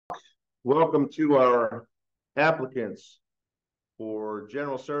Welcome to our applicants for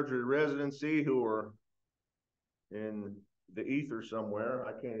general surgery residency who are in the ether somewhere.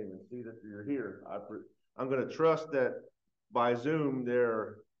 I can't even see that you're here. I'm going to trust that by Zoom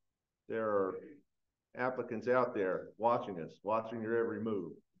there are applicants out there watching us, watching your every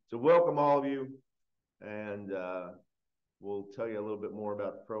move. So welcome all of you, and we'll tell you a little bit more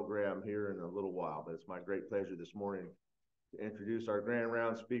about the program here in a little while. But it's my great pleasure this morning to introduce our grand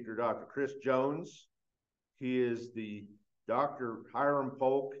round speaker, Dr. Chris Jones. He is the Dr. Hiram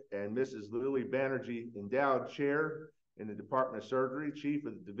Polk and Mrs. Lily Banerjee Endowed Chair in the Department of Surgery, Chief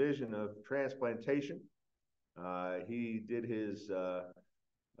of the Division of Transplantation. He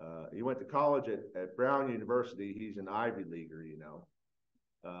went to college at Brown University. He's an Ivy Leaguer, you know.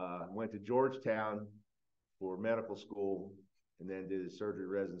 Went to Georgetown for medical school and then did his surgery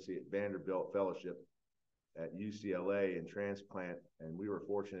residency at Vanderbilt Fellowship at UCLA in Transplant, and we were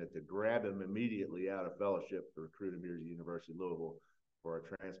fortunate to grab him immediately out of fellowship to recruit him here to the University of Louisville for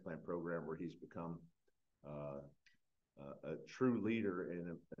our transplant program, where he's become a true leader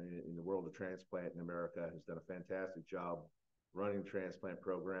in the world of transplant in America. Has done a fantastic job running the transplant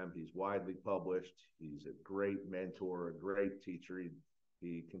program. He's widely published. He's a great mentor, a great teacher.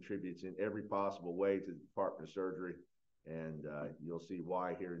 He contributes in every possible way to the Department of Surgery. And you'll see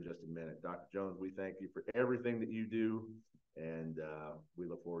why here in just a minute. Dr. Jones, we thank you for everything that you do, and we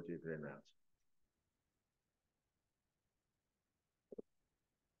look forward to your grand rounds.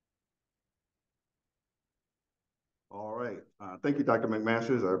 All right. Thank you, Dr.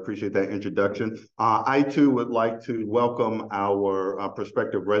 McMasters. I appreciate that introduction. I, too, would like to welcome our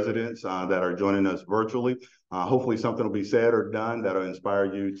prospective residents that are joining us virtually. Hopefully something will be said or done that will inspire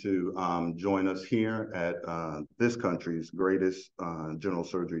you to join us here at this country's greatest general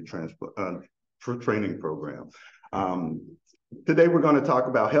surgery training program. Today, we're going to talk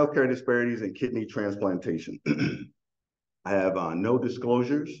about healthcare disparities in kidney transplantation. I have no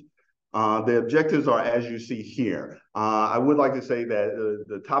disclosures. The objectives are as you see here. I would like to say that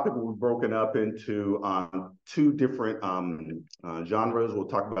the topic will be broken up into two different genres. We'll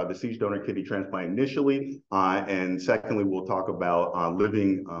talk about deceased donor kidney transplant initially, and secondly, we'll talk about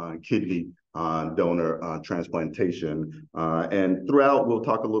living kidney donor transplantation. And throughout, we'll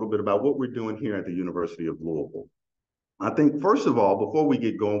talk a little bit about what we're doing here at the University of Louisville. I think, first of all, before we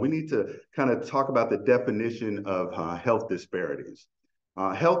get going, we need to kind of talk about the definition of health disparities.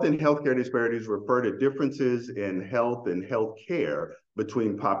 Health and healthcare disparities refer to differences in health and health care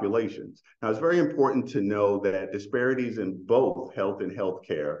between populations. Now, it's very important to know that disparities in both health and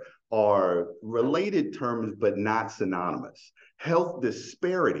healthcare are related terms, but not synonymous. Health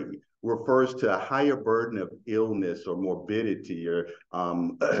disparity refers to a higher burden of illness or morbidity or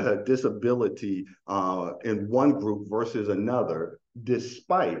disability in one group versus another,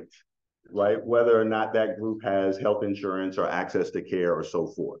 despite whether or not that group has health insurance or access to care or so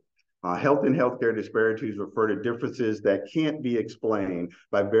forth. Health and healthcare disparities refer to differences that can't be explained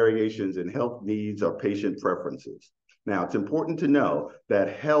by variations in health needs or patient preferences. Now, it's important to know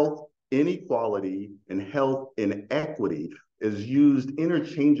that health inequality and health inequity is used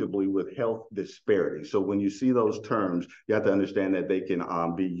interchangeably with health disparity. So when you see those terms, you have to understand that they can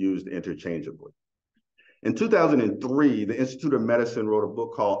be used interchangeably. In 2003, the Institute of Medicine wrote a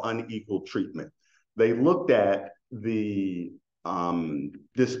book called Unequal Treatment. They looked at the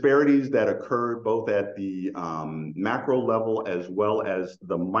disparities that occurred both at the macro level as well as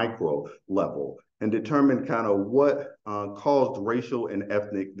the micro level and determined kind of what caused racial and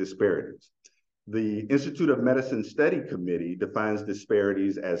ethnic disparities. The Institute of Medicine Study Committee defines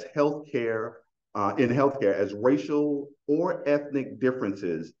disparities as in healthcare as racial or ethnic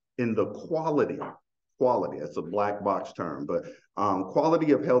differences in the quality, that's a black box term, but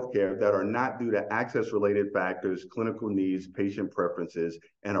quality of healthcare that are not due to access-related factors, clinical needs, patient preferences,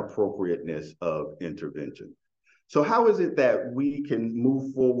 and appropriateness of intervention. So how is it that we can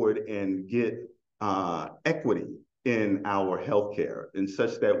move forward and get equity in our healthcare and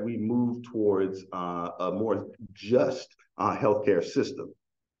such that we move towards a more just healthcare system?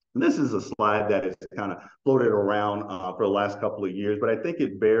 This is a slide that has kind of floated around for the last couple of years, but I think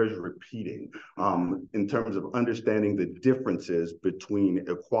it bears repeating in terms of understanding the differences between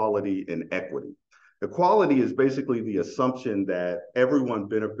equality and equity. Equality is basically the assumption that everyone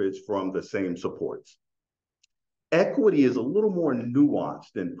benefits from the same supports. Equity is a little more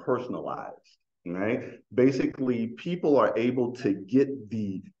nuanced and personalized, right? Basically, people are able to get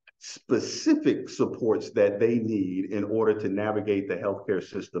the specific supports that they need in order to navigate the healthcare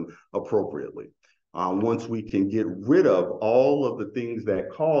system appropriately. once we can get rid of all of the things that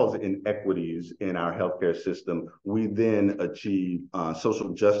cause inequities in our healthcare system, we then achieve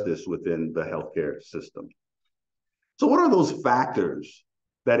social justice within the healthcare system. So what are those factors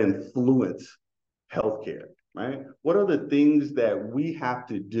that influence healthcare, right? What are the things that we have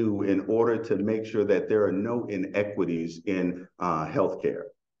to do in order to make sure that there are no inequities in healthcare?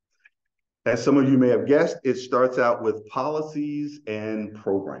 As some of you may have guessed, it starts out with policies and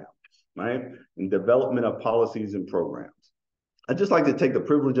programs, right? And development of policies and programs. I'd just like to take the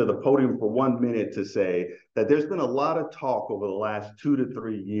privilege of the podium for 1 minute to say that there's been a lot of talk over the last 2 to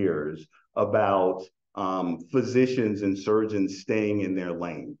 3 years about physicians and surgeons staying in their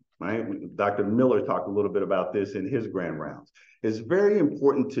lane, right? Dr. Miller talked a little bit about this in his grand rounds. It's very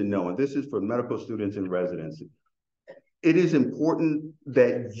important to know, and this is for medical students in residency, it is important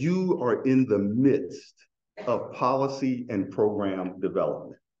that you are in the midst of policy and program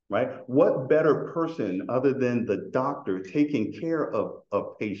development, right? What better person other than the doctor taking care of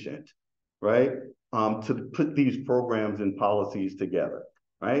a patient, right? To put these programs and policies together,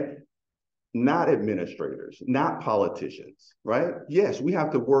 right? Not administrators, not politicians, right? Yes, we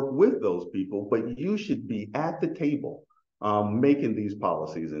have to work with those people, but you should be at the table making these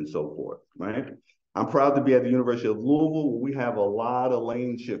policies and so forth, right? I'm proud to be at the University of Louisville. We have a lot of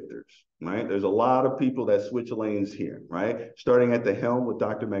lane shifters, right? There's a lot of people that switch lanes here, right? Starting at the helm with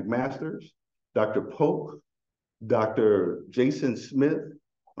Dr. McMasters, Dr. Polk, Dr. Jason Smith,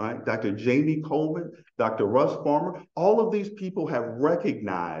 right? Dr. Jamie Coleman, Dr. Russ Farmer. All of these people have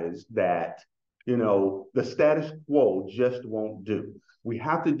recognized that, you know, the status quo just won't do. We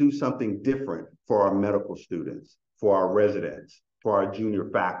have to do something different for our medical students, for our residents, for our junior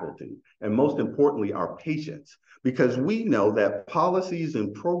faculty, and most importantly, our patients, because we know that policies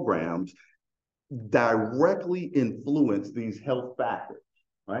and programs directly influence these health factors,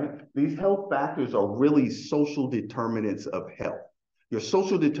 right? These health factors are really social determinants of health. Your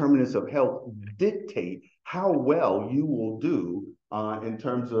social determinants of health dictate how well you will do in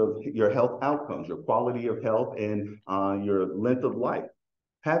terms of your health outcomes, your quality of health, and your length of life,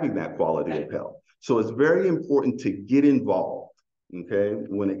 having that quality of health. So it's very important to get involved, okay,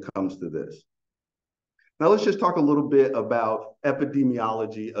 when it comes to this. Now let's just talk a little bit about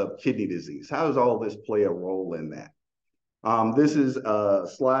epidemiology of kidney disease. How does all this play a role in that? This is a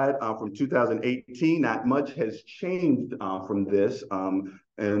slide from 2018. Not much has changed from this.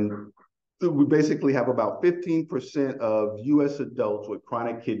 And we basically have about 15% of US adults with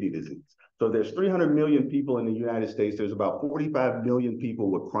chronic kidney disease. So there's 300 million people in the United States. There's about 45 million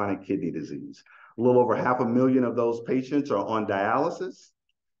people with chronic kidney disease. A little over 500,000 of those patients are on dialysis.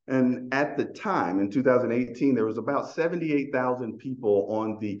 And at the time, in 2018, there was about 78,000 people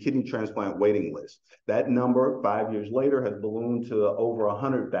on the kidney transplant waiting list. That number, 5 years later, has ballooned to over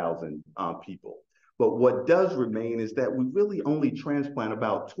 100,000 people. But what does remain is that we really only transplant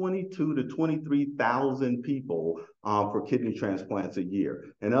about 22 to 23,000 people for kidney transplants a year.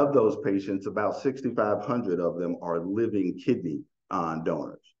 And of those patients, about 6,500 of them are living kidney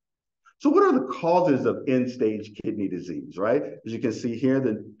donors. So what are the causes of end-stage kidney disease, right? As you can see here,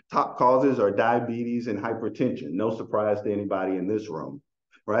 the top causes are diabetes and hypertension. No surprise to anybody in this room,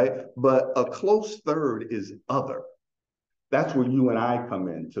 right? But a close third is other. That's where you and I come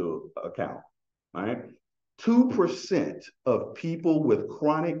into account, right? 2% of people with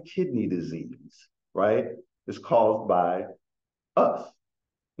chronic kidney disease, right, is caused by us,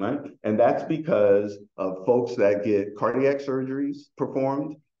 right? And that's because of folks that get cardiac surgeries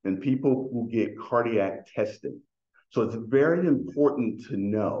performed and people who get cardiac testing. So it's very important to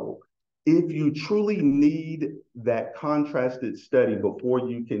know if you truly need that contrasted study before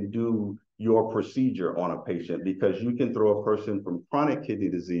you can do your procedure on a patient, because you can throw a person from chronic kidney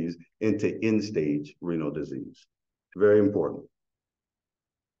disease into end-stage renal disease. Very important.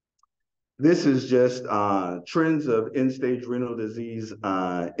 This is just trends of end-stage renal disease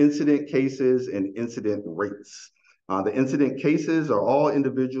incident cases and incident rates. The incident cases are all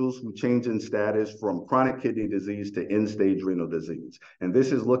individuals who change in status from chronic kidney disease to end-stage renal disease. And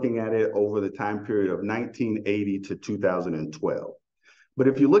this is looking at it over the time period of 1980 to 2012. But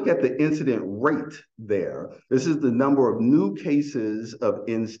if you look at the incident rate there, this is the number of new cases of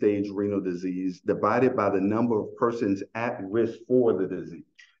end-stage renal disease divided by the number of persons at risk for the disease.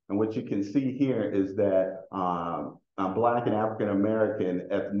 And what you can see here is that Black and African-American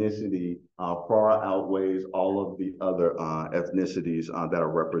ethnicity far outweighs all of the other ethnicities that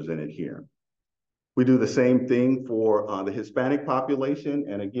are represented here. We do the same thing for the Hispanic population.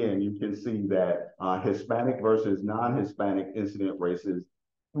 And again, you can see that Hispanic versus non-Hispanic incident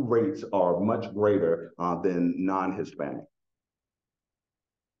rates are much greater than non-Hispanic.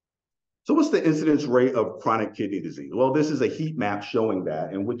 So what's the incidence rate of chronic kidney disease? Well, this is a heat map showing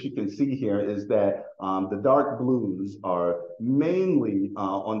that. And what you can see here is that the dark blues are mainly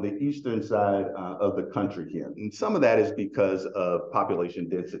on the eastern side of the country here. And some of that is because of population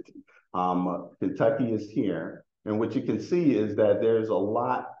density. Kentucky is here. And what you can see is that there's a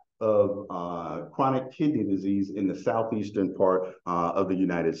lot of chronic kidney disease in the southeastern part of the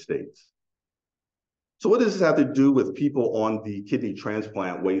United States. So what does this have to do with people on the kidney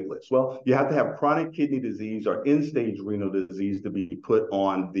transplant wait list? Well, you have to have chronic kidney disease or end-stage renal disease to be put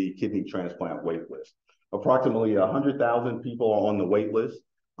on the kidney transplant wait list. Approximately 100,000 people are on the wait list.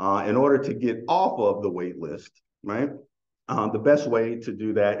 In order to get off of the wait list, right, the best way to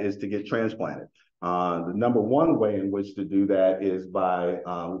do that is to get transplanted. The number one way in which to do that is by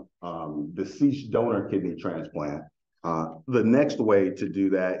deceased donor kidney transplant. The next way to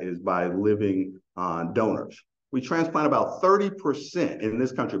do that is by living donors. We transplant about 30% in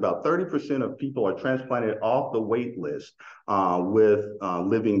this country, about 30% of people are transplanted off the wait list with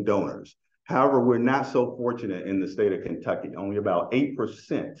living donors. However, we're not so fortunate in the state of Kentucky. Only about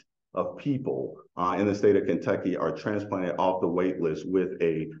 8% of people in the state of Kentucky are transplanted off the wait list with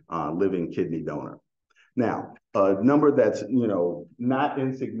a living kidney donor. Now, a number that's not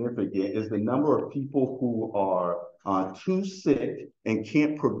insignificant is the number of people who are too sick and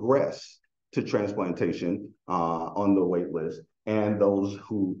can't progress to transplantation on the wait list, and those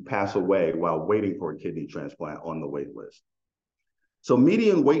who pass away while waiting for a kidney transplant on the wait list. So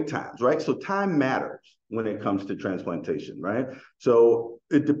median wait times, right? So time matters when it comes to transplantation, right? So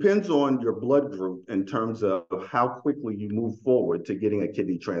it depends on your blood group in terms of how quickly you move forward to getting a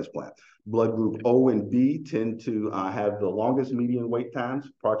kidney transplant. Blood group O and B tend to have the longest median wait times,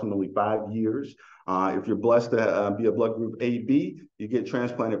 approximately 5 years. If you're blessed to be a blood group AB, you get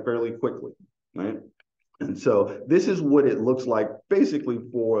transplanted fairly quickly, right? And so this is what it looks like basically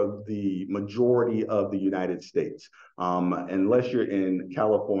for the majority of the United States. Unless you're in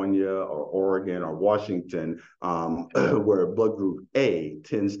California or Oregon or Washington, where blood group A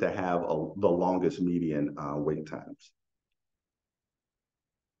tends to have the longest median wait times.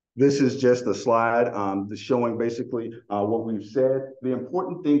 This is just a slide showing basically what we've said. The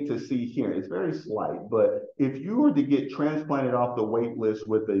important thing to see here, it's very slight, but if you were to get transplanted off the wait list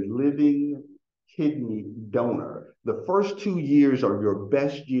with a living kidney donor, the first 2 years are your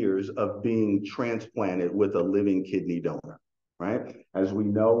best years of being transplanted with a living kidney donor, right? As we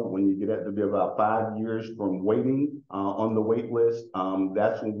know, when you get up to be about 5 years from waiting on the wait list,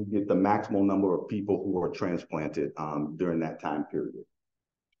 that's when we get the maximal number of people who are transplanted during that time period.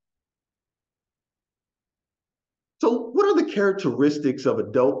 So what are the characteristics of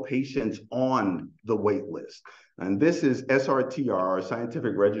adult patients on the wait list? And this is SRTR, our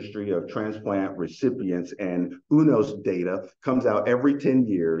Scientific Registry of Transplant Recipients, and UNOS data comes out every 10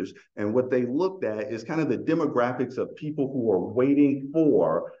 years. And what they looked at is kind of the demographics of people who are waiting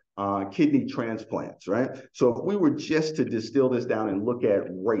for kidney transplants, right? So if we were just to distill this down and look at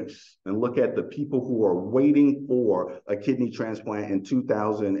race and look at the people who are waiting for a kidney transplant in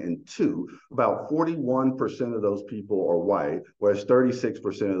 2002, about 41% of those people are white, whereas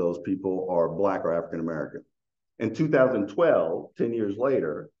 36% of those people are Black or African American. In 2012, 10 years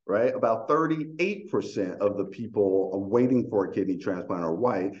later, right, about 38% of the people waiting for a kidney transplant are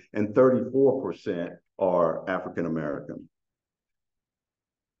white and 34% are African American.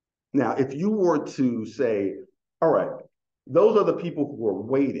 Now, if you were to say, all right, those are the people who are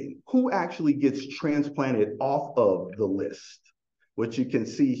waiting, who actually gets transplanted off of the list? What you can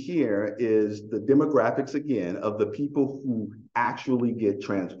see here is the demographics again of the people who actually get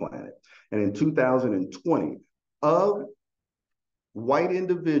transplanted. And in 2020, of white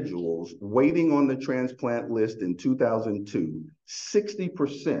individuals waiting on the transplant list in 2002,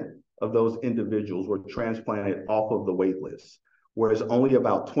 60% of those individuals were transplanted off of the wait list, whereas only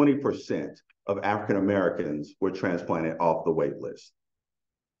about 20% of African Americans were transplanted off the wait list.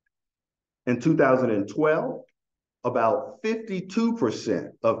 In 2012, about 52%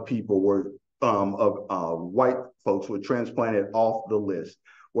 of people were white folks were transplanted off the list,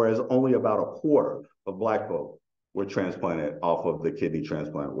 whereas only about a quarter of Black folk were transplanted off of the kidney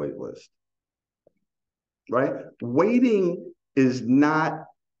transplant wait list. Right? Waiting is not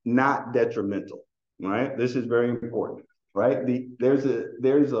detrimental, right? This is very important, right? There's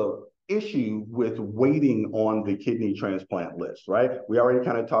a issue with waiting on the kidney transplant list, right? We already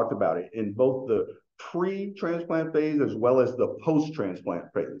kind of talked about it in both the pre-transplant phase as well as the post-transplant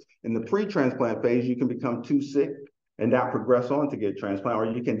phase. In the pre-transplant phase, you can become too sick and not progress on to get transplant, or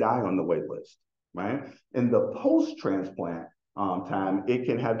you can die on the wait list, right? In the post-transplant time, it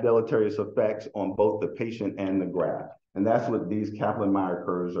can have deleterious effects on both the patient and the graft. And that's what these Kaplan-Meier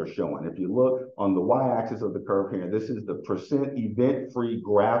curves are showing. If you look on the y-axis of the curve here, this is the percent event-free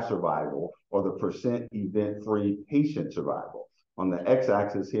graft survival or the percent event-free patient survival. On the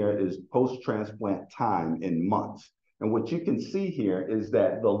x-axis here is post-transplant time in months. And what you can see here is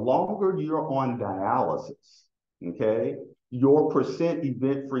that the longer you're on dialysis, okay, your percent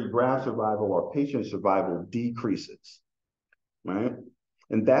event-free graft survival or patient survival decreases, right?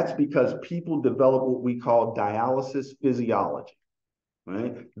 And that's because people develop what we call dialysis physiology,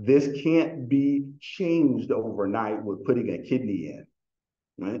 right? This can't be changed overnight with putting a kidney in,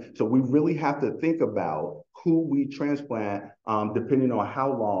 right? So we really have to think about who we transplant depending on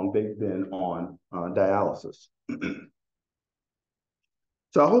how long they've been on dialysis.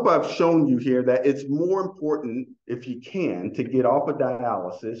 So I hope I've shown you here that it's more important, if you can, to get off of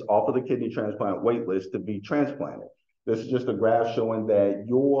dialysis, off of the kidney transplant wait list to be transplanted. This is just a graph showing that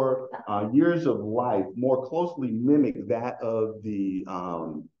your years of life more closely mimic that of the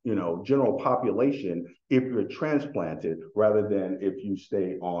general population if you're transplanted rather than if you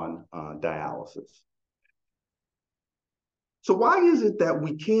stay on dialysis. So why is it that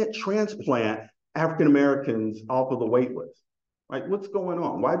we can't transplant African Americans off of the wait list? Right? What's going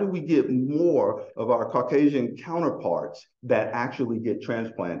on? Why do we get more of our Caucasian counterparts that actually get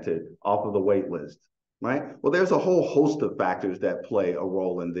transplanted off of the wait list? Right? Well, there's a whole host of factors that play a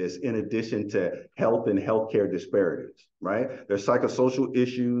role in this, in addition to health and healthcare disparities, right? There's psychosocial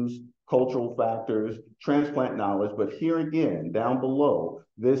issues, cultural factors, transplant knowledge, but here again, down below,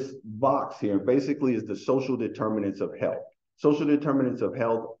 this box here basically is the social determinants of health. Social determinants of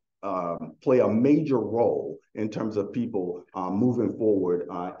health play a major role in terms of people moving forward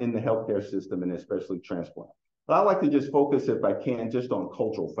in the healthcare system and especially transplant. But I like to just focus, if I can, just on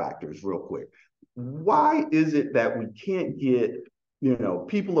cultural factors real quick. Why is it that we can't get,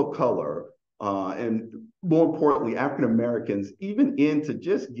 people of color and more importantly, African Americans even in to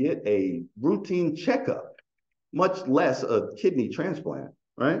just get a routine checkup, much less a kidney transplant,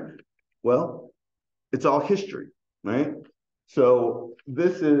 right? Well, it's all history, right? So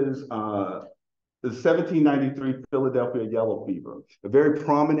this is the 1793 Philadelphia yellow fever. A very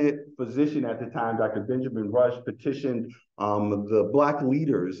prominent physician at the time, Dr. Benjamin Rush, petitioned the Black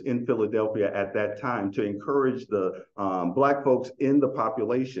leaders in Philadelphia at that time to encourage the Black folks in the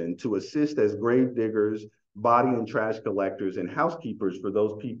population to assist as grave diggers, body and trash collectors, and housekeepers for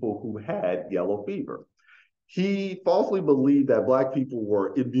those people who had yellow fever. He falsely believed that Black people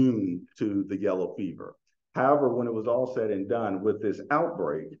were immune to the yellow fever. However, when it was all said and done with this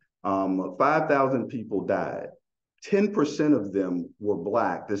outbreak, 5,000 people died. 10% of them were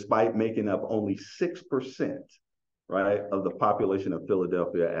Black, despite making up only 6%, right, of the population of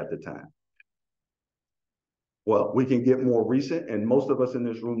Philadelphia at the time. Well, we can get more recent, and most of us in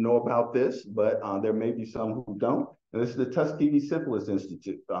this room know about this, but there may be some who don't. And this is the Tuskegee Syphilis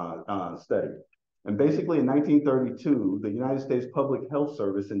Institute study. And basically in 1932, the United States Public Health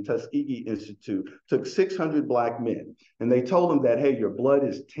Service and Tuskegee Institute took 600 Black men, and they told them that, hey, your blood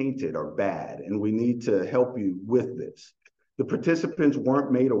is tainted or bad, and we need to help you with this. The participants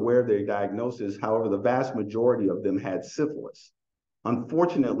weren't made aware of their diagnosis. However, the vast majority of them had syphilis.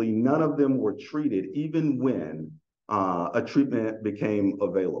 Unfortunately, none of them were treated, even when a treatment became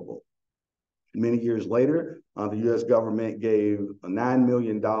available. Many years later, the U.S. government gave $9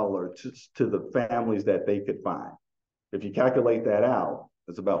 million to the families that they could find. If you calculate that out,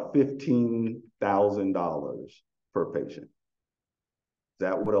 it's about $15,000 per patient. Is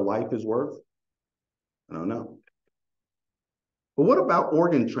that what a life is worth? I don't know. But what about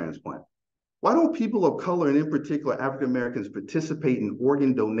organ transplant? Why don't people of color, and in particular African Americans, participate in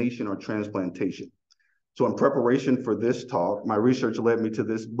organ donation or transplantation? So in preparation for this talk, my research led me to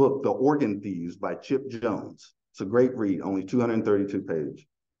this book, The Organ Thieves by Chip Jones. It's a great read, only 232 pages.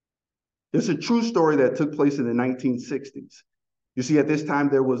 It's a true story that took place in the 1960s. You see, at this time,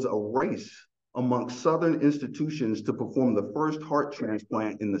 there was a race amongst Southern institutions to perform the first heart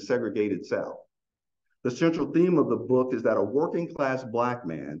transplant in the segregated South. The central theme of the book is that a working class Black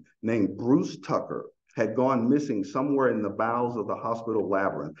man named Bruce Tucker had gone missing somewhere in the bowels of the hospital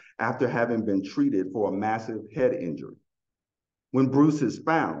labyrinth after having been treated for a massive head injury. When Bruce is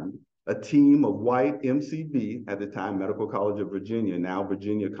found, a team of white MCV, at the time Medical College of Virginia, now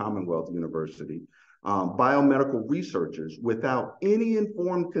Virginia Commonwealth University, biomedical researchers, without any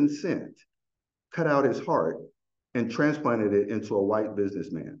informed consent, cut out his heart and transplanted it into a white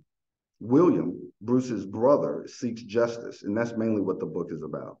businessman. William, Bruce's brother, seeks justice, and that's mainly what the book is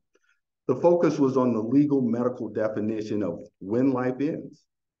about. The focus was on the legal medical definition of when life ends.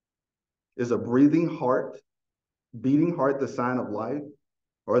 Is a beating heart the sign of life,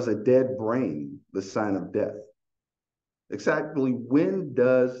 or is a dead brain the sign of death? Exactly when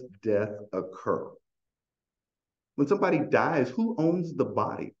does death occur? When somebody dies, who owns the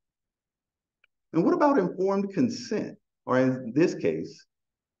body? And what about informed consent? Or in this case,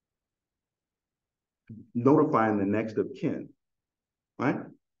 notifying the next of kin, right?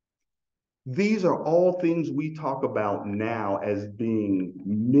 These are all things we talk about now as being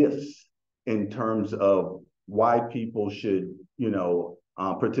myths in terms of why people should,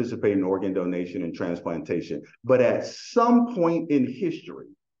 participate in organ donation and transplantation. But at some point in history,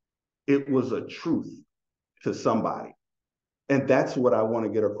 it was a truth to somebody. And that's what I want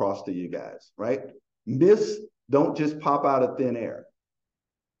to get across to you guys, right? Myths don't just pop out of thin air,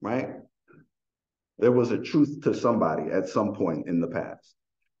 right? There was a truth to somebody at some point in the past.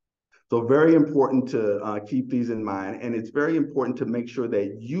 So very important to keep these in mind. And it's very important to make sure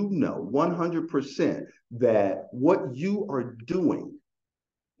that you know 100% that what you are doing,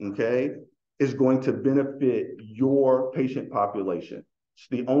 okay, is going to benefit your patient population. It's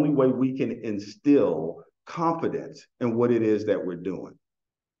the only way we can instill confidence in what it is that we're doing.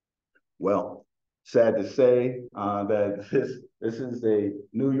 Well, sad to say that this is a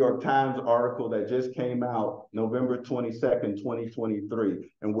New York Times article that just came out November 22nd,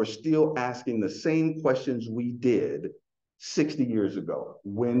 2023, and we're still asking the same questions we did 60 years ago.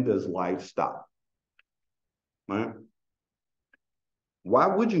 When does life stop? Right? Why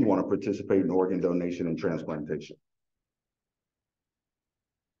would you want to participate in organ donation and transplantation?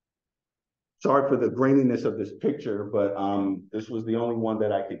 Sorry for the graininess of this picture, but this was the only one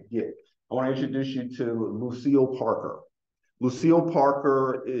that I could get. I want to introduce you to Lucille Parker. Lucille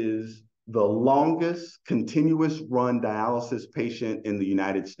Parker is the longest continuous run dialysis patient in the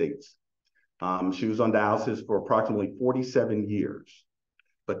United States. She was on dialysis for approximately 47 years.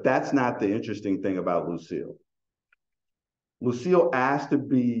 But that's not the interesting thing about Lucille. Lucille asked to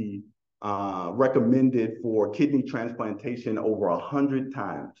be recommended for kidney transplantation over 100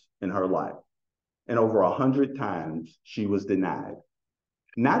 times in her life. And over 100 times, she was denied.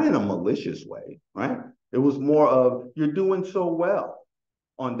 Not in a malicious way, right? It was more of, you're doing so well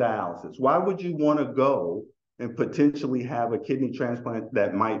on dialysis. Why would you want to go and potentially have a kidney transplant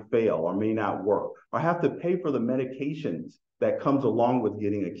that might fail or may not work, or have to pay for the medications that comes along with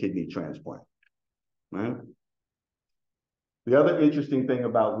getting a kidney transplant, right? The other interesting thing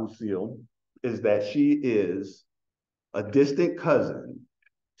about Lucille is that she is a distant cousin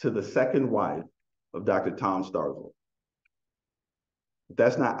to the second wife of Dr. Tom Starzl. If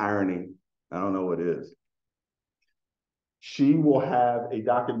that's not irony, I don't know what is. She will have a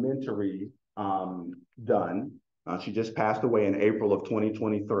documentary done. She just passed away in April of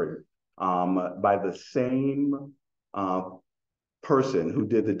 2023 by the same person who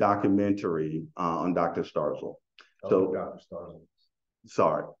did the documentary on Dr. Starzl. So, Dr. Starzl.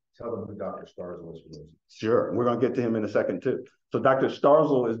 Sorry. Tell them who Dr. Starzl is. Sure, we're gonna get to him in a second too. So Dr.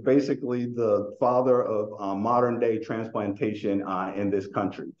 Starzl is basically the father of modern day transplantation in this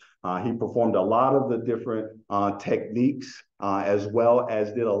country. He performed a lot of the different techniques as well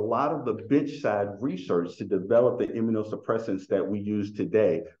as did a lot of the benchside research to develop the immunosuppressants that we use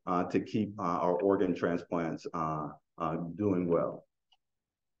today to keep our organ transplants doing well.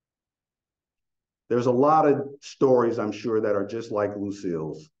 There's a lot of stories, I'm sure, that are just like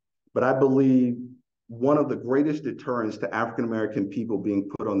Lucille's, but I believe one of the greatest deterrents to African-American people being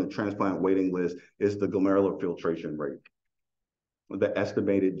put on the transplant waiting list is the glomerular filtration rate, the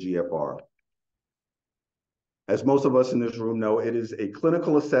estimated GFR. As most of us in this room know, it is a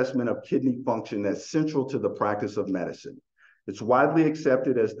clinical assessment of kidney function that's central to the practice of medicine. It's widely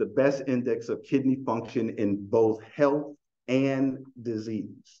accepted as the best index of kidney function in both health and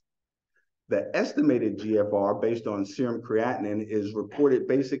disease. The estimated GFR based on serum creatinine is reported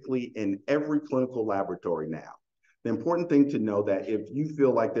basically in every clinical laboratory now. The important thing to know that if you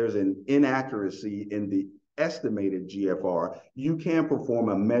feel like there's an inaccuracy in the estimated GFR, you can perform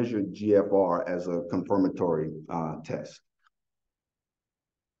a measured GFR as a confirmatory test.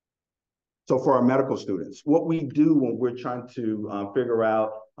 So for our medical students, what we do when we're trying to figure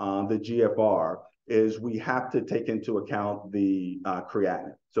out the GFR is we have to take into account the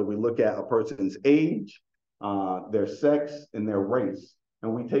creatinine. So we look at a person's age, their sex, and their race.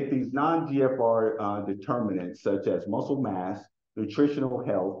 And we take these non-GFR determinants such as muscle mass, nutritional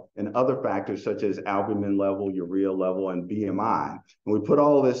health, and other factors such as albumin level, urea level, and BMI. And we put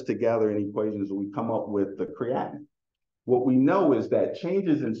all this together in equations and we come up with the creatinine. What we know is that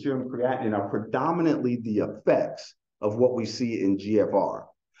changes in serum creatinine are predominantly the effects of what we see in GFR.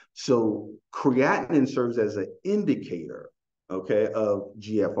 So creatinine serves as an indicator, okay, of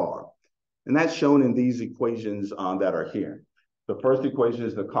GFR. And that's shown in these equations that are here. The first equation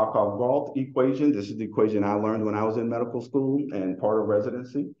is the Markov-Gault equation. This is the equation I learned when I was in medical school and part of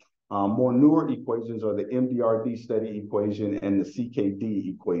residency. More newer equations are the MDRD study equation and the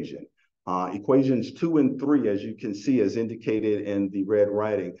CKD equation. Equations 2 and 3, as you can see, as indicated in the red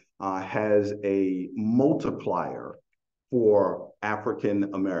writing, has a multiplier for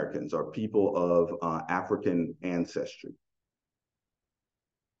African Americans or people of African ancestry.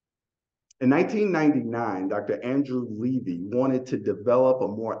 In 1999, Dr. Andrew Levy wanted to develop a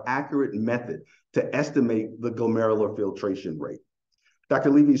more accurate method to estimate the glomerular filtration rate. Dr.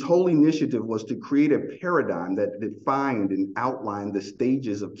 Levy's whole initiative was to create a paradigm that defined and outlined the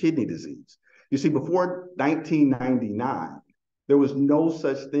stages of kidney disease. You see, before 1999, there was no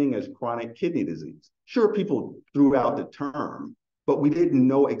such thing as chronic kidney disease. Sure, people threw out the term, but we didn't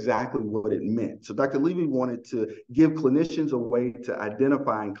know exactly what it meant. So Dr. Levy wanted to give clinicians a way to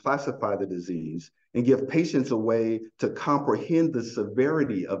identify and classify the disease and give patients a way to comprehend the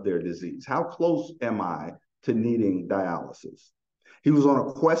severity of their disease. How close am I to needing dialysis? He was on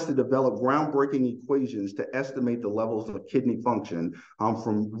a quest to develop groundbreaking equations to estimate the levels of kidney function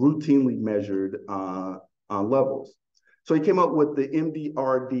from routinely measured levels. So he came up with the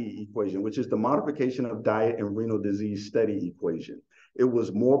MDRD equation, which is the modification of diet and renal disease study equation. It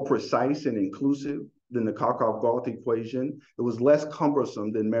was more precise and inclusive than the Markov-Gault equation. It was less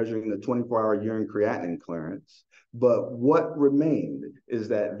cumbersome than measuring the 24-hour urine creatinine clearance. But what remained is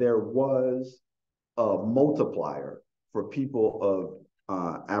that there was a multiplier for people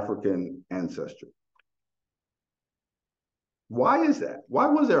of African ancestry. Why is that? Why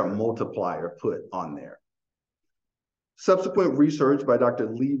was there a multiplier put on there? Subsequent research by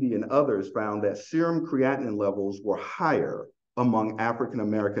Dr. Levy and others found that serum creatinine levels were higher among African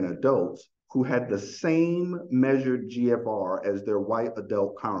American adults who had the same measured GFR as their white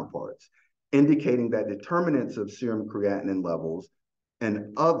adult counterparts, indicating that determinants of serum creatinine levels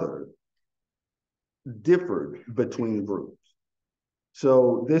and other differed between groups.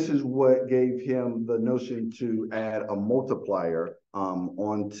 So this is what gave him the notion to add a multiplier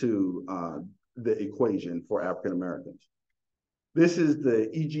onto the equation for African Americans. This is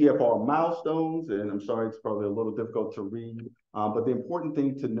the EGFR milestones, and I'm sorry, it's probably a little difficult to read, but the important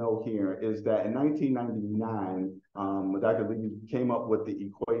thing to know here is that in 1999, Dr. Levy came up with the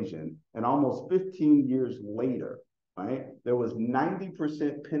equation, and almost 15 years later, right, there was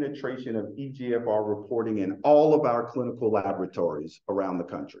 90% penetration of EGFR reporting in all of our clinical laboratories around the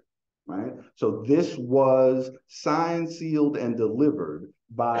country, right? So this was signed, sealed, and delivered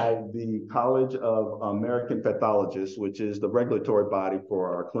by the College of American Pathologists, which is the regulatory body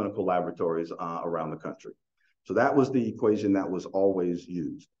for our clinical laboratories around the country. So that was the equation that was always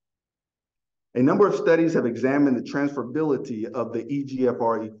used. A number of studies have examined the transferability of the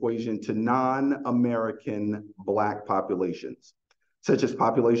EGFR equation to non-American Black populations, such as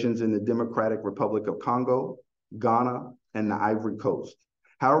populations in the Democratic Republic of Congo, Ghana, and the Ivory Coast.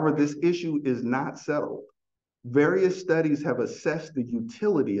 However, this issue is not settled. Various studies have assessed the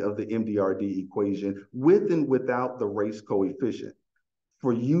utility of the MDRD equation with and without the race coefficient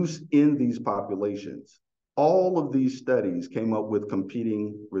for use in these populations. All of these studies came up with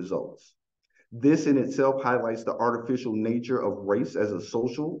competing results. This in itself highlights the artificial nature of race as a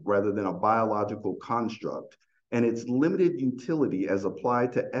social rather than a biological construct, and its limited utility as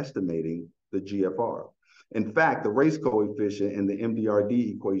applied to estimating the GFR. In fact, the race coefficient in the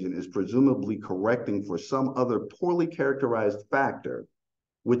MDRD equation is presumably correcting for some other poorly characterized factor,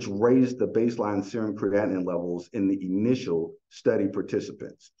 which raised the baseline serum creatinine levels in the initial study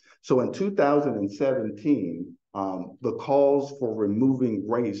participants. So in 2017, the calls for removing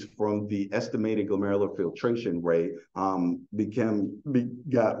race from the estimated glomerular filtration rate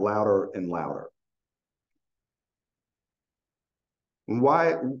got louder and louder.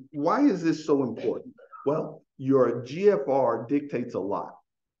 Why is this so important? Well, your GFR dictates a lot.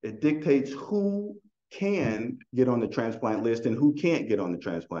 It dictates who can get on the transplant list and who can't get on the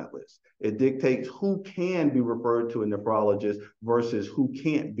transplant list. It dictates who can be referred to a nephrologist versus who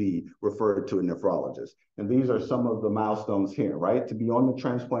can't be referred to a nephrologist. And these are some of the milestones here, right? To be on the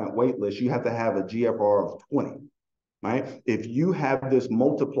transplant wait list, you have to have a GFR of 20, right? If you have this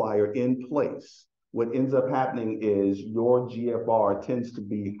multiplier in place, what ends up happening is your GFR tends to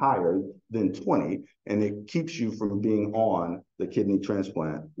be higher than 20, and it keeps you from being on the kidney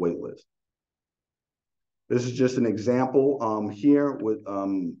transplant wait list. This is just an example here with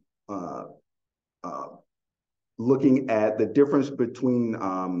looking at the difference between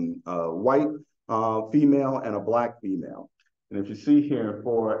a white female and a Black female. And if you see here,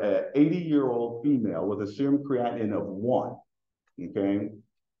 for an 80-year-old female with a serum creatinine of 1, okay,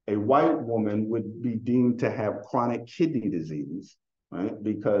 A white woman would be deemed to have chronic kidney disease, right?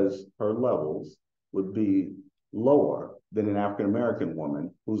 Because her levels would be lower than an African-American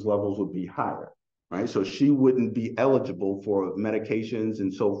woman whose levels would be higher, right? So she wouldn't be eligible for medications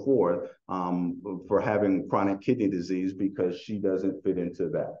and so forth for having chronic kidney disease because she doesn't fit into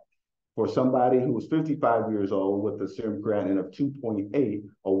that. For somebody who was 55 years old with a serum creatinine of 2.8,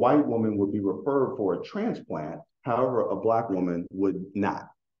 a white woman would be referred for a transplant. However, a Black woman would not,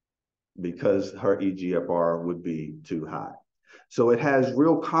 because her eGFR would be too high. So it has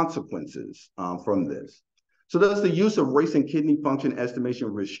real consequences from this. So does the use of race and kidney function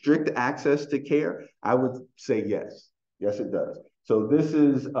estimation restrict access to care? I would say yes. Yes, it does. So this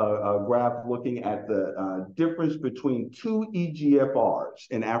is a graph looking at the difference between two eGFRs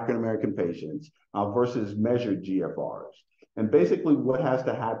in African-American patients versus measured GFRs. And basically what has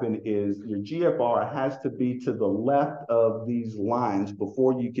to happen is your GFR has to be to the left of these lines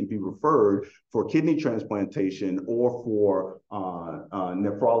before you can be referred for kidney transplantation or for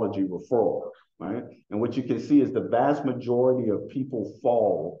nephrology referral, right? And what you can see is the vast majority of people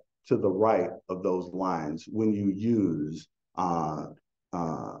fall to the right of those lines when you use a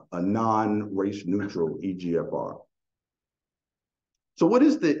non-race neutral eGFR. So what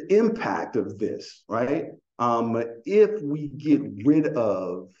is the impact of this, right? If we get rid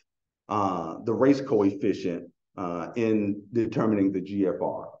of the race coefficient in determining the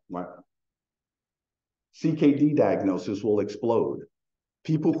GFR, right? CKD diagnosis will explode.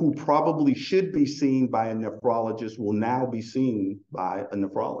 People who probably should be seen by a nephrologist will now be seen by a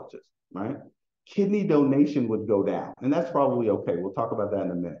nephrologist, right? Kidney donation would go down, and that's probably okay. We'll talk about that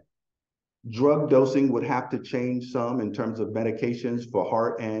in a minute. Drug dosing would have to change some in terms of medications for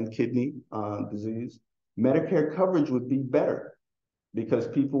heart and kidney disease. Medicare coverage would be better because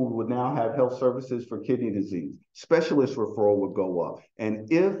people would now have health services for kidney disease. Specialist referral would go up.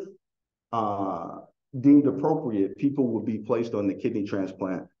 And if deemed appropriate, people would be placed on the kidney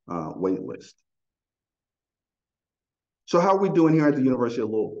transplant wait list. So how are we doing here at the University of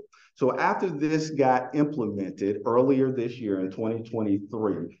Louisville? So after this got implemented earlier this year in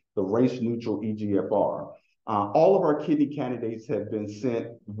 2023, the race neutral eGFR, all of our kidney candidates have been sent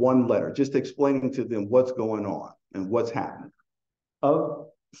one letter, just explaining to them what's going on and what's happening. Of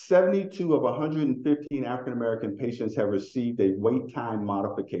 72 of 115 African-American patients have received a wait time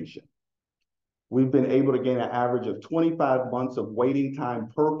modification. We've been able to gain an average of 25 months of waiting time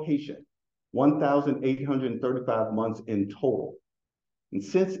per patient, 1,835 months in total. And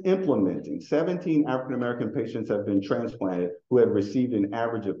since implementing, 17 African-American patients have been transplanted who have received an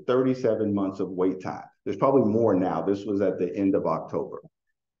average of 37 months of wait time. There's probably more now. This was at the end of October,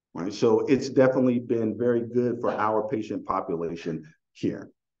 right? So it's definitely been very good for our patient population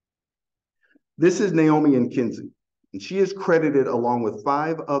here. This is Naomi and Kinsey, and she is credited along with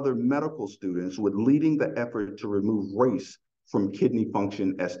 5 other medical students with leading the effort to remove race from kidney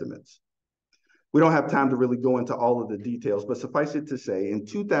function estimates. We don't have time to really go into all of the details, but suffice it to say, in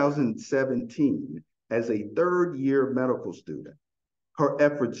 2017, as a third-year medical student, her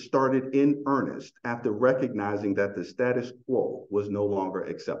efforts started in earnest after recognizing that the status quo was no longer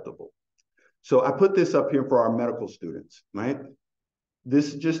acceptable. So I put this up here for our medical students, right?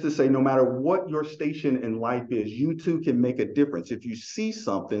 This is just to say, no matter what your station in life is, you too can make a difference. If you see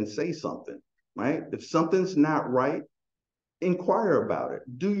something, say something, right? If something's not right, inquire about it,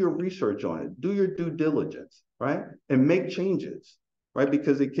 do your research on it, do your due diligence, right? And make changes, right?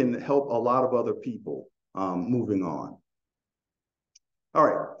 Because it can help a lot of other people moving on. All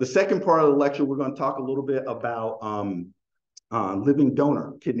right, the second part of the lecture, we're going to talk a little bit about living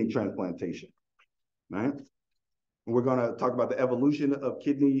donor kidney transplantation, right? We're going to talk about the evolution of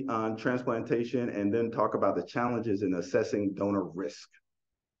kidney transplantation and then talk about the challenges in assessing donor risk.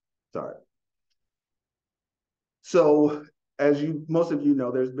 Sorry. So, as most of you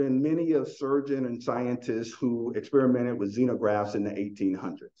know, there's been many of surgeons and scientists who experimented with xenografts in the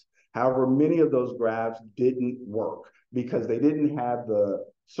 1800s. However, many of those grafts didn't work because they didn't have the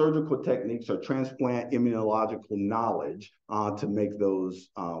surgical techniques or transplant immunological knowledge to make those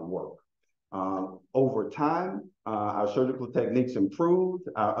work. Over time, our surgical techniques improved,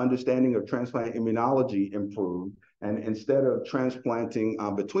 our understanding of transplant immunology improved, and instead of transplanting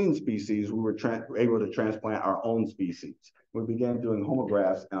between species, we were able to transplant our own species. We began doing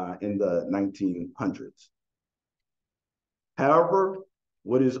homografts in the 1900s. However,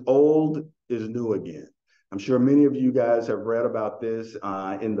 what is old is new again. I'm sure many of you guys have read about this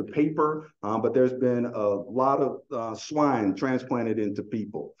in the paper, but there's been a lot of swine transplanted into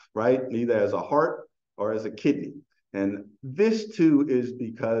people, right? Either as a heart or as a kidney. And this too is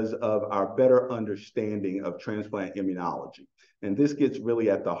because of our better understanding of transplant immunology. And this gets really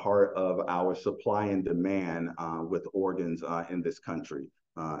at the heart of our supply and demand with organs in this country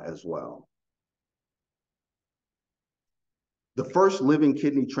as well. The first living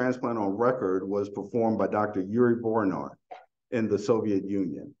kidney transplant on record was performed by Dr. Yuri Voronoi in the Soviet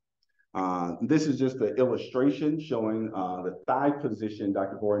Union. This is just an illustration showing the thigh position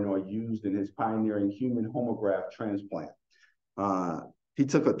Dr. Voronoi used in his pioneering human homograft transplant. He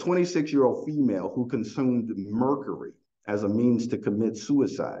took a 26-year-old female who consumed mercury as a means to commit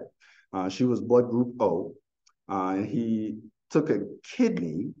suicide. She was blood group O, and he took a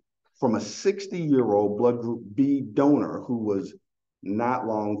kidney from a 60-year-old blood group B donor who was not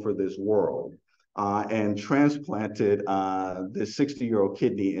long for this world, and transplanted this 60-year-old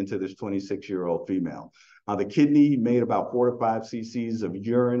kidney into this 26-year-old female. The kidney made about 4 to 5 cc's of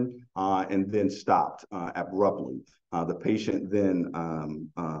urine and then stopped abruptly. The patient then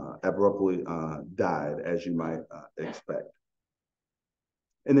abruptly died, as you might expect.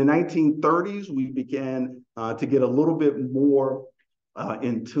 In the 1930s, we began to get a little bit more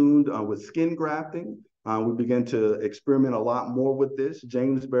in tune with skin grafting. We began to experiment a lot more with this.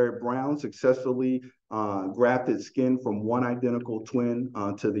 James Barrett Brown successfully grafted skin from one identical twin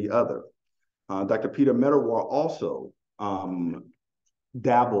to the other. Dr. Peter Medawar also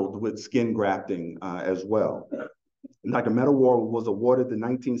dabbled with skin grafting as well. Dr. Medawar was awarded the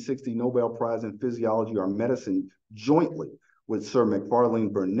 1960 Nobel Prize in Physiology or Medicine jointly with Sir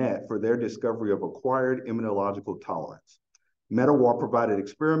McFarlane Burnett for their discovery of acquired immunological tolerance. Medawar provided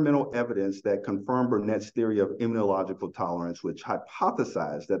experimental evidence that confirmed Burnett's theory of immunological tolerance, which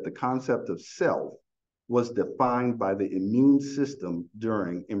hypothesized that the concept of self was defined by the immune system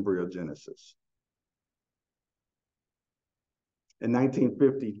during embryogenesis. In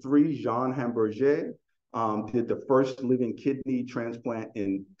 1953, Jean Banerjee did the first living kidney transplant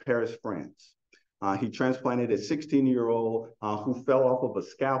in Paris, France. He transplanted a 16-year-old who fell off of a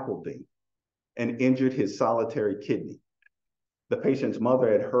scaffolding and injured his solitary kidney. The patient's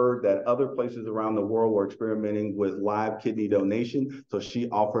mother had heard that other places around the world were experimenting with live kidney donation, so she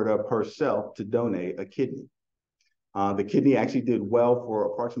offered up herself to donate a kidney. The kidney actually did well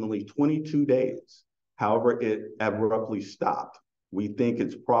for approximately 22 days. However, it abruptly stopped. We think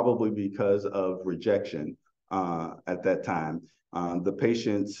it's probably because of rejection at that time. The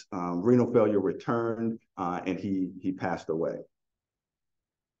patient's renal failure returned and he passed away.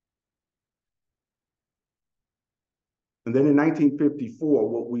 And then in 1954,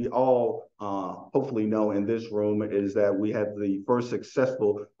 what we all hopefully know in this room is that we had the first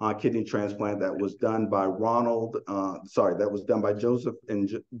successful kidney transplant that was done by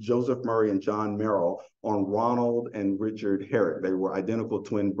Joseph Murray and John Merrill on Ronald and Richard Herrick. They were identical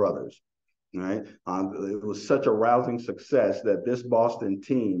twin brothers. Right? It was such a rousing success that this Boston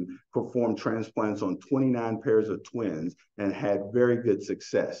team performed transplants on 29 pairs of twins and had very good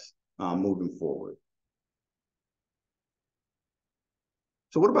success moving forward.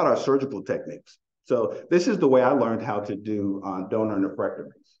 So what about our surgical techniques? So this is the way I learned how to do donor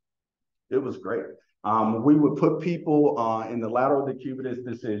nephrectomies. It was great. We would put people in the lateral decubitus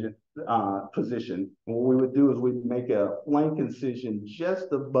position. And what we would do is we'd make a flank incision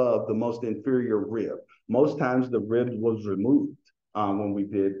just above the most inferior rib. Most times the rib was removed when we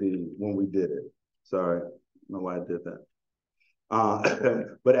did it. Sorry, I don't know why I did that.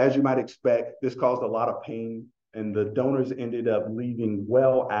 But as you might expect, this caused a lot of pain, and the donors ended up leaving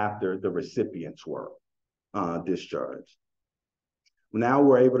well after the recipients were discharged. Now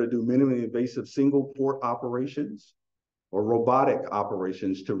we're able to do minimally invasive single port operations or robotic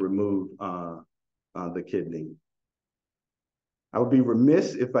operations to remove the kidney. I would be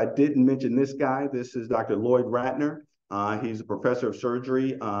remiss if I didn't mention this guy. This is Dr. Lloyd Ratner. He's a professor of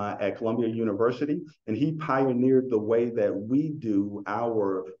surgery at Columbia University, and he pioneered the way that we do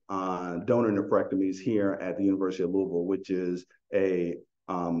our donor nephrectomies here at the University of Louisville, which is a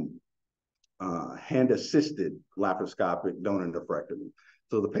hand-assisted laparoscopic donor nephrectomy.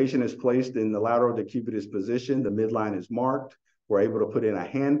 So the patient is placed in the lateral decubitus position. The midline is marked. We're able to put in a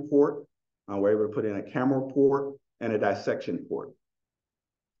hand port. We're able to put in a camera port and a dissection port.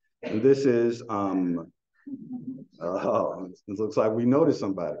 And this is, it looks like we noticed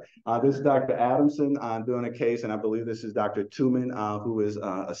somebody. This is Dr. Adamson doing a case, and I believe this is Dr. Tuman, who is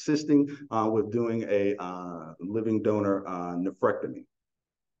assisting with doing a living donor nephrectomy.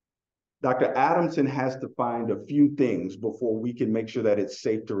 Dr. Adamson has to find a few things before we can make sure that it's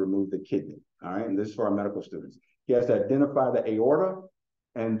safe to remove the kidney, all right? And this is for our medical students. He has to identify the aorta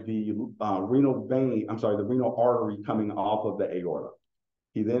and the renal vein, the renal artery coming off of the aorta.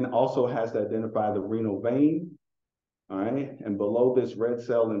 He then also has to identify the renal vein all right? And below this red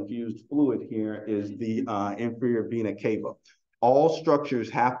cell infused fluid here is the inferior vena cava. All structures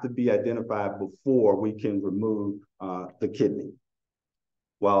have to be identified before we can remove the kidney.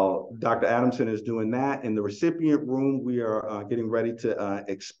 While Dr. Adamson is doing that, in the recipient room, we are getting ready to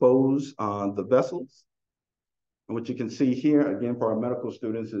expose the vessels. And what you can see here, again, for our medical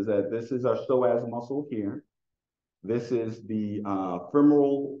students, is that this is our psoas muscle here. This is the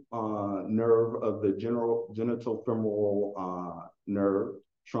femoral nerve of the genital femoral nerve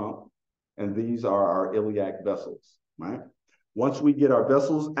trunk. And these are our iliac vessels, right? Once we get our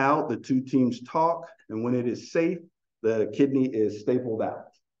vessels out, the two teams talk. And when it is safe, the kidney is stapled out,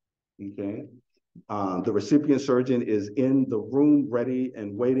 okay? The recipient surgeon is in the room ready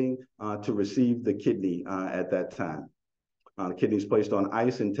and waiting to receive the kidney at that time. The kidney is placed on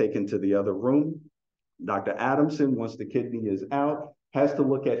ice and taken to the other room. Dr. Adamson, once the kidney is out, has to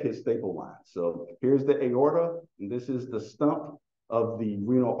look at his staple line. So here's the aorta, and this is the stump of the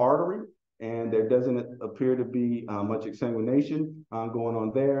renal artery, and there doesn't appear to be much exsanguination going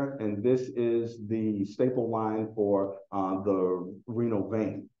on there, and this is the staple line for the renal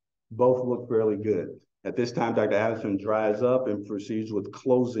vein. Both look fairly good. At this time, Dr. Adamson dries up and proceeds with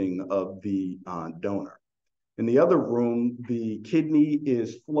closing of the donor. In the other room, the kidney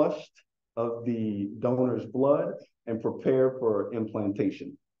is flushed of the donor's blood and prepared for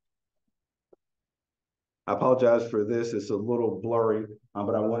implantation. I apologize for this, it's a little blurry,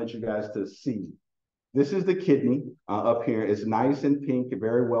 but I wanted you guys to see. This is the kidney up here. It's nice and pink,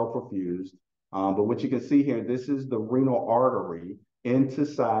 very well perfused. But what you can see here, this is the renal artery into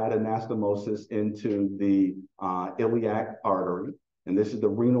side anastomosis into the iliac artery. And this is the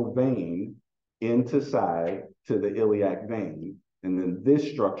renal vein into side to the iliac vein. And then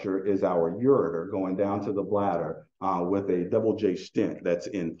this structure is our ureter going down to the bladder with a double J stent that's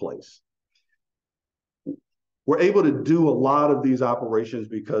in place. We're able to do a lot of these operations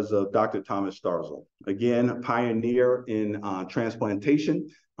because of Dr. Thomas Starzl. Again, a pioneer in transplantation.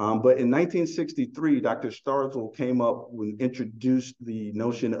 But in 1963, Dr. Starzl came up and introduced the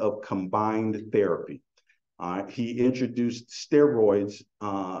notion of combined therapy. He introduced steroids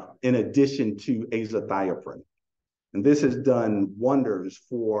in addition to azathioprine. And this has done wonders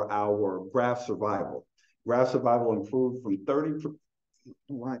for our graft survival. Graft survival improved from 30%,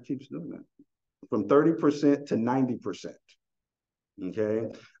 why it keeps doing that? From 30% to 90%, okay?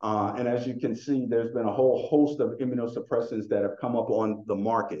 And as you can see, there's been a whole host of immunosuppressants that have come up on the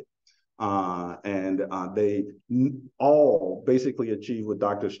market. They all basically achieved what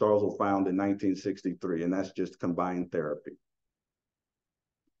Dr. Starzl found in 1963, and that's just combined therapy.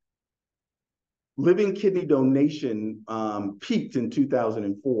 Living kidney donation peaked in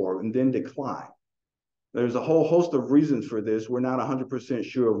 2004 and then declined. There's a whole host of reasons for this. We're not 100%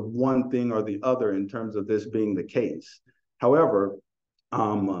 sure of one thing or the other in terms of this being the case. However,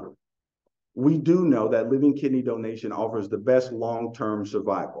 we do know that living kidney donation offers the best long-term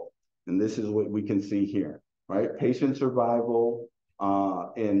survival. And this is what we can see here, right? Patient survival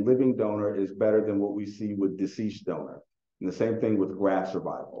in living donor is better than what we see with deceased donor. And the same thing with graft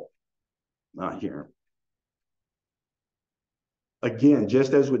survival here. Again,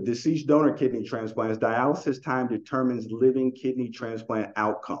 just as with deceased donor kidney transplants, dialysis time determines living kidney transplant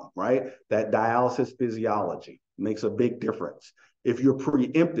outcome, right? That dialysis physiology makes a big difference. If you're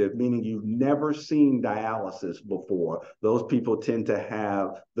preemptive, meaning you've never seen dialysis before, those people tend to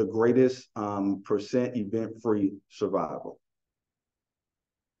have the greatest percent event-free survival.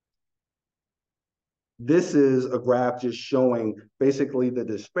 This is a graph just showing basically the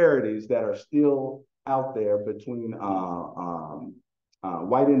disparities that are still out there between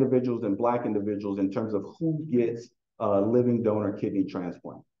white individuals and Black individuals in terms of who gets a living donor kidney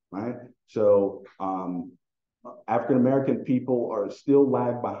transplant, right? So African-American people are still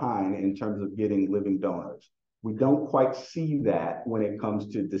lag behind in terms of getting living donors. We don't quite see that when it comes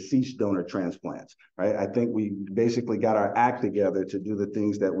to deceased donor transplants, right? I think we basically got our act together to do the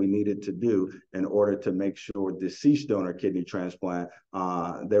things that we needed to do in order to make sure deceased donor kidney transplant,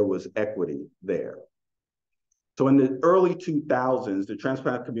 there was equity there. So in the early 2000s, the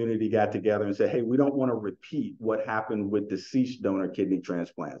transplant community got together and said, hey, we don't want to repeat what happened with deceased donor kidney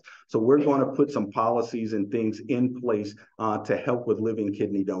transplants. So we're going to put some policies and things in place to help with living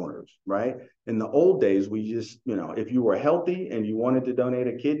kidney donors, right? In the old days, we just, you know, if you were healthy and you wanted to donate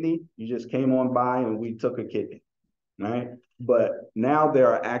a kidney, you just came on by and we took a kidney, right? But now there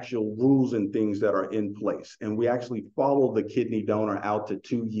are actual rules and things that are in place. And we actually follow the kidney donor out to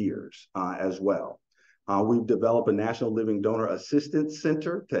 2 years as well. We've developed a National Living Donor Assistance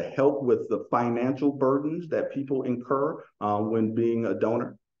Center to help with the financial burdens that people incur when being a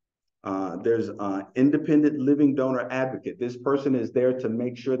donor. There's independent living donor advocate. This person is there to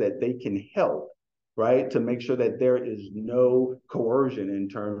make sure that they can help, right? To make sure that there is no coercion in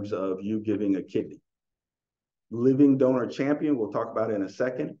terms of you giving a kidney. Living donor champion, we'll talk about in a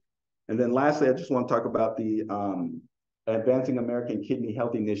second. And then lastly, I just want to talk about the Advancing American Kidney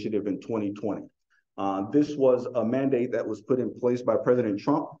Health Initiative in 2020. This was a mandate that was put in place by President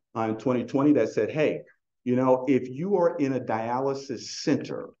Trump in 2020 that said, hey, you know, if you are in a dialysis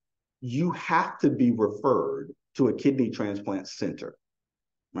center, you have to be referred to a kidney transplant center,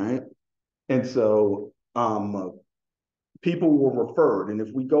 right? And so people were referred. And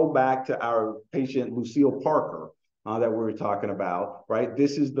if we go back to our patient, Lucille Parker, that we were talking about, right?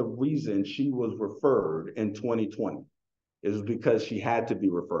 This is the reason she was referred in 2020. It was because she had to be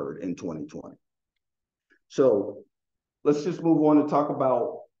referred in 2020. So let's just move on to talk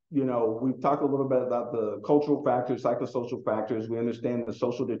about, you know, we've talked a little bit about the cultural factors, psychosocial factors. We understand the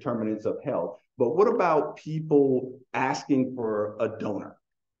social determinants of health. But what about people asking for a donor,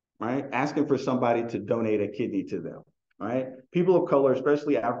 right? Asking for somebody to donate a kidney to them, right? People of color,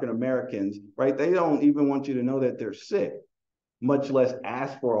 especially African Americans, right? They don't even want you to know that they're sick, much less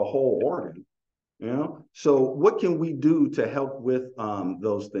ask for a whole organ, you know? So what can we do to help with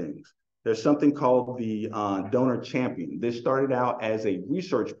those things? There's something called the Donor Champion. This started out as a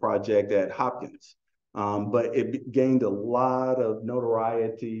research project at Hopkins, but it gained a lot of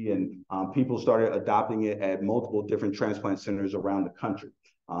notoriety and people started adopting it at multiple different transplant centers around the country.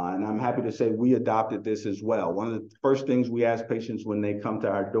 And I'm happy to say we adopted this as well. One of the first things we ask patients when they come to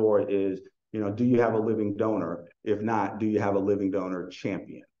our door is, you know, do you have a living donor? If not, do you have a living donor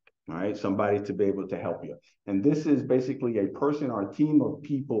champion? All right, somebody to be able to help you. And this is basically a person or a team of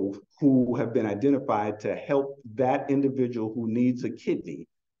people who have been identified to help that individual who needs a kidney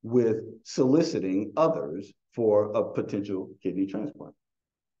with soliciting others for a potential kidney transplant.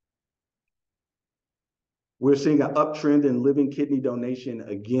 We're seeing an uptrend in living kidney donation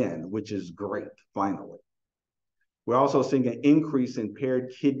again, which is great, finally. We're also seeing an increase in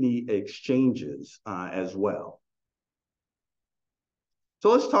paired kidney exchanges as well. So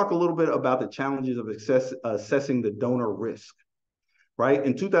let's talk a little bit about the challenges of assessing the donor risk, right?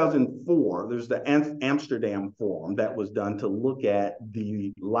 In 2004, there's the Amsterdam Forum that was done to look at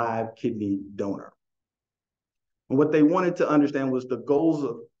the live kidney donor. And what they wanted to understand was the goals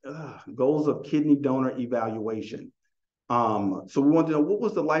of kidney donor evaluation. So we wanted to know what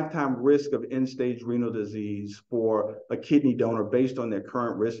was the lifetime risk of end-stage renal disease for a kidney donor based on their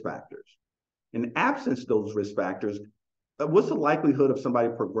current risk factors. In absence of those risk factors, what's the likelihood of somebody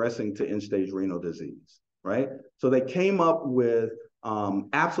progressing to end-stage renal disease, right? So they came up with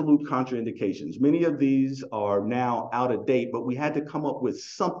absolute contraindications. Many of these are now out of date, but we had to come up with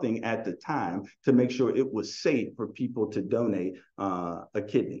something at the time to make sure it was safe for people to donate a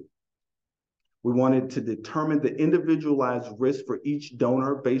kidney. We wanted to determine the individualized risk for each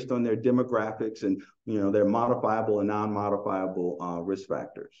donor based on their demographics and, you know, their modifiable and non-modifiable risk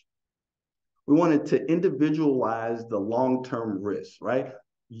factors. We wanted to individualize the long-term risks, right?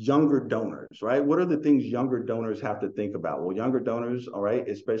 Younger donors, right? What are the things younger donors have to think about? Well, younger donors, all right,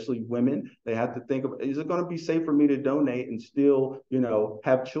 especially women, they have to think of, is it going to be safe for me to donate and still, you know,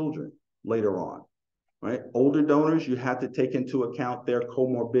 have children later on, right? Older donors, you have to take into account their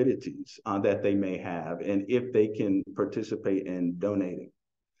comorbidities that they may have and if they can participate in donating.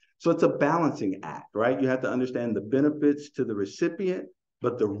 So it's a balancing act, right? You have to understand the benefits to the recipient,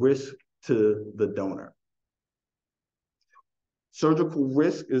 but the risk to the donor. Surgical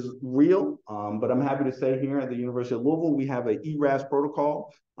risk is real, but I'm happy to say here at the University of Louisville, we have an ERAS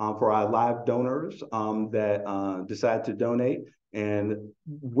protocol for our live donors that decide to donate. And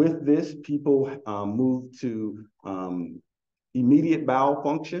with this, people move to immediate bowel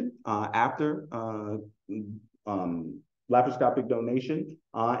function after laparoscopic donation,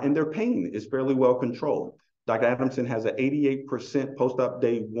 and their pain is fairly well controlled. Dr. Adamson has an 88% post-op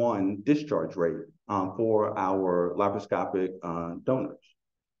day 1 discharge rate for our laparoscopic donors.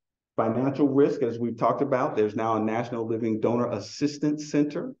 Financial risk, as we've talked about, there's now a National Living Donor Assistance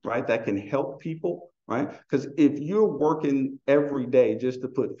Center, right, that can help people, right? Because if you're working every day just to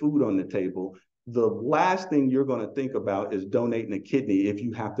put food on the table, the last thing you're going to think about is donating a kidney if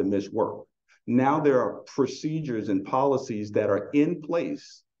you have to miss work. Now there are procedures and policies that are in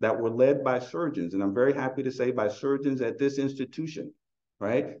place that were led by surgeons, and I'm very happy to say by surgeons at this institution,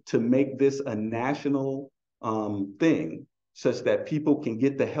 right, to make this a national thing such that people can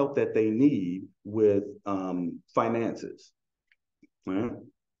get the help that they need with finances, right?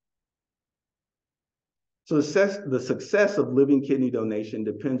 So the success of living kidney donation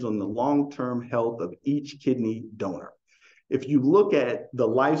depends on the long-term health of each kidney donor. If you look at the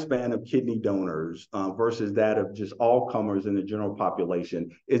lifespan of kidney donors versus that of just all comers in the general population,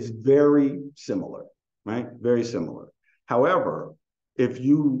 it's very similar, right? Very similar. However, if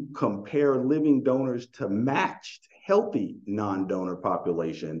you compare living donors to matched healthy non-donor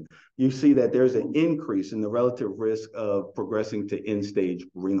population, you see that there's an increase in the relative risk of progressing to end-stage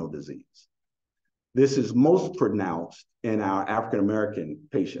renal disease. This is most pronounced in our African-American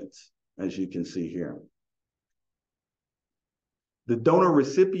patients, as you can see here. The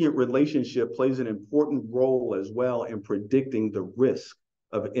donor-recipient relationship plays an important role as well in predicting the risk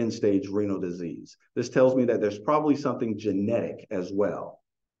of end-stage renal disease. This tells me that there's probably something genetic as well.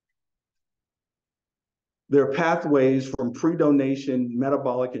 There are pathways from pre-donation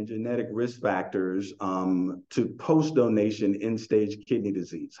metabolic and genetic risk factors to post-donation end-stage kidney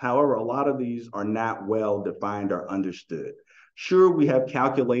disease. However, a lot of these are not well defined or understood. Sure, we have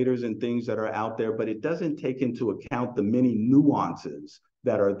calculators and things that are out there, but it doesn't take into account the many nuances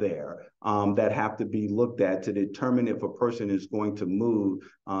that are there that have to be looked at to determine if a person is going to move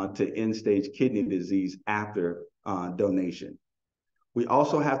to end-stage kidney disease after donation. We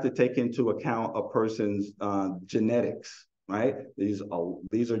also have to take into account a person's genetics, right? These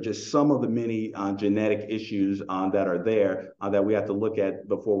are just some of the many genetic issues that are there that we have to look at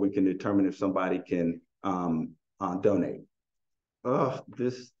before we can determine if somebody can donate.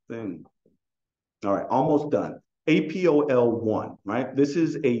 This thing. All right, almost done. APOL1, right? This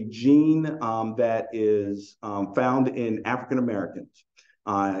is a gene that is found in African Americans.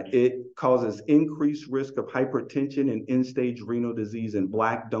 It causes increased risk of hypertension and end-stage renal disease in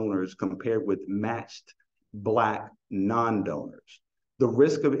Black donors compared with matched Black non-donors. The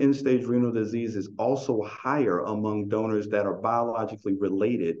risk of end-stage renal disease is also higher among donors that are biologically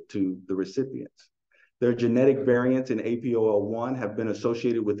related to the recipients. Their genetic variants in APOL1 have been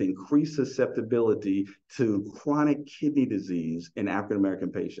associated with increased susceptibility to chronic kidney disease in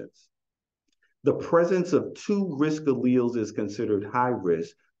African-American patients. The presence of 2 risk alleles is considered high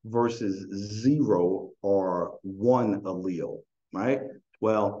risk versus 0 or 1 allele, right?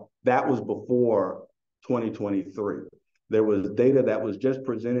 Well, that was before 2023. There was data that was just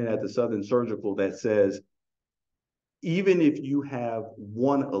presented at the Southern Surgical that says, even if you have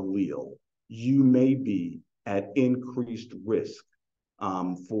 1 allele, you may be at increased risk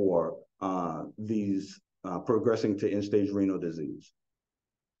for these progressing to end-stage renal disease.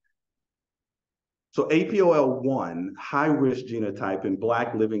 So APOL1, high-risk genotype in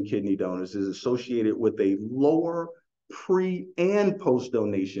Black living kidney donors is associated with a lower pre- and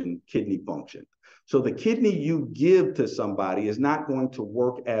post-donation kidney function. So the kidney you give to somebody is not going to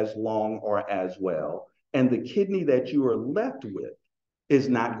work as long or as well, and the kidney that you are left with is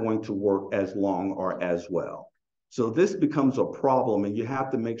not going to work as long or as well. So this becomes a problem, and you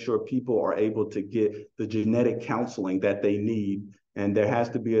have to make sure people are able to get the genetic counseling that they need. And there has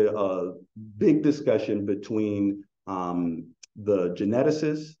to be a big discussion between the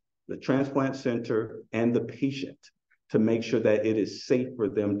geneticist, the transplant center, and the patient to make sure that it is safe for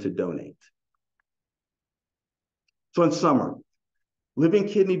them to donate. So in summary, living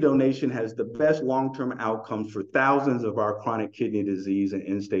kidney donation has the best long-term outcomes for thousands of our chronic kidney disease and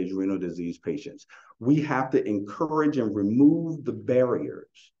end-stage renal disease patients. We have to encourage and remove the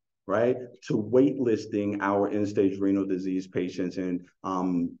barriers, right, to waitlisting our end-stage renal disease patients and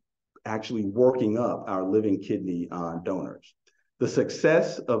actually working up our living kidney donors. The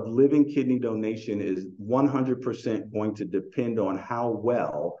success of living kidney donation is 100% going to depend on how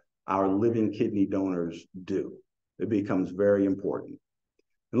well our living kidney donors do. It becomes very important.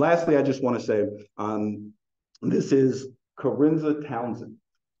 And lastly, I just want to say, this is Corinza Townsend.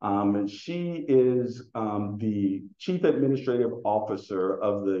 And she is the Chief Administrative Officer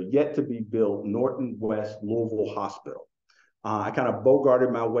of the yet-to-be-built Norton West Louisville Hospital. I kind of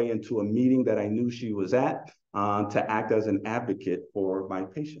bogarted my way into a meeting that I knew she was at to act as an advocate for my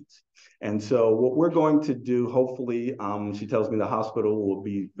patients. And so what we're going to do, hopefully, she tells me the hospital will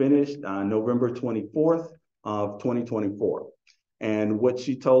be finished November 24th of 2024. And what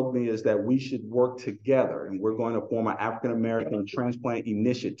she told me is that we should work together, and we're going to form an African-American transplant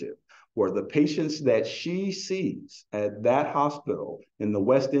initiative where the patients that she sees at that hospital in the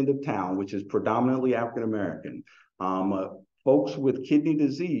west end of town, which is predominantly African-American, folks with kidney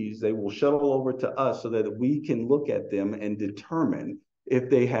disease, they will shuttle over to us so that we can look at them and determine if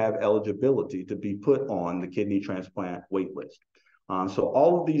they have eligibility to be put on the kidney transplant wait list. So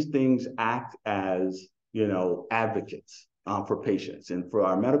all of these things act as, advocates for patients. And for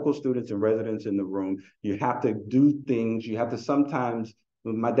our medical students and residents in the room, you have to do things, you have to sometimes,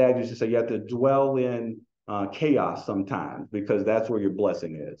 my dad used to say, you have to dwell in chaos sometimes, because that's where your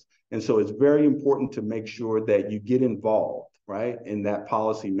blessing is. And so it's very important to make sure that you get involved, right, in that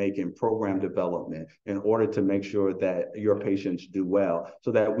policy making, program development, in order to make sure that your patients do well,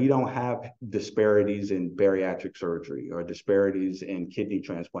 so that we don't have disparities in bariatric surgery or disparities in kidney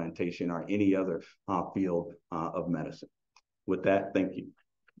transplantation or any other field of medicine. With that, thank you.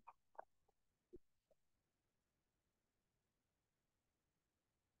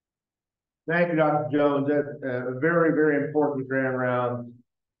 Thank you, Dr. Jones. That's a very, very important grand round.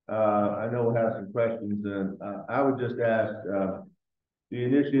 I know we'll have some questions, and I would just ask, the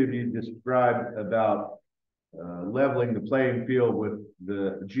initiative you described about leveling the playing field with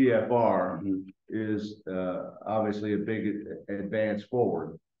the GFR is obviously a big advance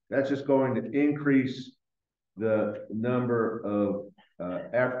forward. That's just going to increase the number of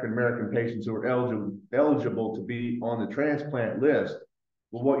African-American patients who are eligible to be on the transplant list.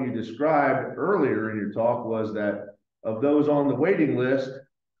 Well, what you described earlier in your talk was that of those on the waiting list,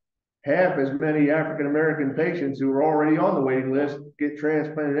 half as many African-American patients who are already on the waiting list get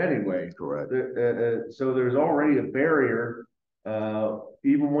transplanted anyway. Correct. So there's already a barrier,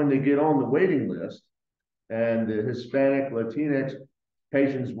 even when they get on the waiting list. And the Hispanic, Latinx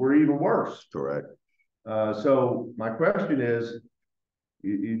patients were even worse. Correct. So my question is,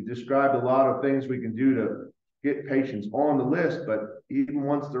 you described a lot of things we can do to get patients on the list, but even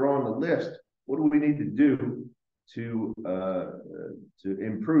once they're on the list, what do we need to do to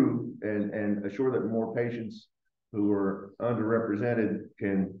improve and assure that more patients who are underrepresented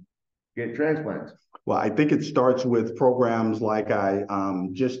can get transplants? Well, I think it starts with programs like I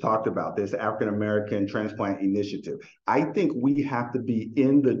just talked about, this African American Transplant Initiative. I think we have to be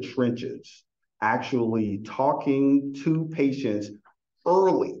in the trenches, actually talking to patients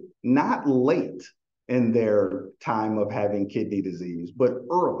early, not late in their time of having kidney disease, but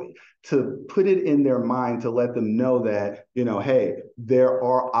early, to put it in their mind, to let them know that, you know, hey, there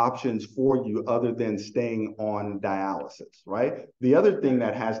are options for you other than staying on dialysis, right? The other thing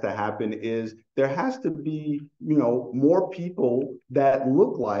that has to happen is there has to be, you know, more people that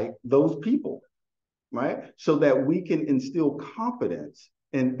look like those people, right? So that we can instill confidence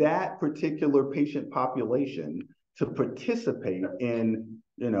in that particular patient population to participate in,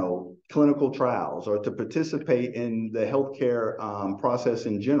 you know, clinical trials or to participate in the healthcare process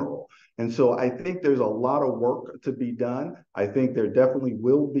in general. And so I think there's a lot of work to be done. I think there definitely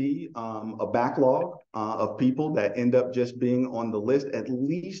will be a backlog of people that end up just being on the list, at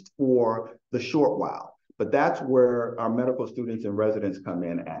least for the short while. But that's where our medical students and residents come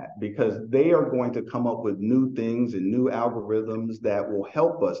in at, because they are going to come up with new things and new algorithms that will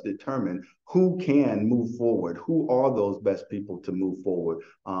help us determine who can move forward, who are those best people to move forward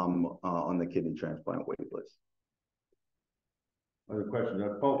on the kidney transplant wait list. Other questions,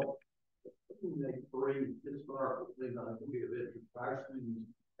 Polk? Make three historical things on the of interest to our students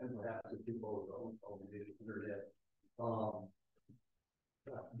and perhaps the people on the internet.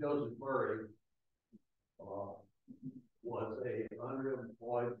 Joseph Murray was a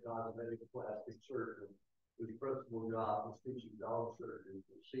underemployed cosmetic plastic surgeon whose principal job was teaching dog surgery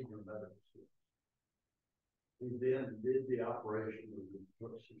for senior medical students. He then did the operation of the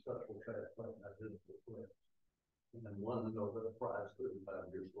successful transplant of identical twins and then won the Nobel Prize 35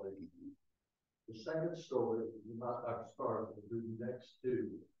 years later. The second story is about Dr. Starzl, who next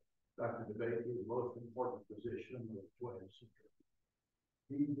to Dr. Banerjee, the most important position of twins.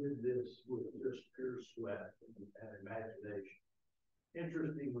 He did this with just pure sweat and imagination.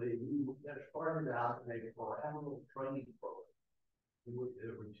 Interestingly, he started out in a parental training program.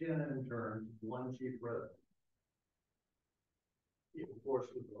 There were 10 interns, one chief resident. He, of course,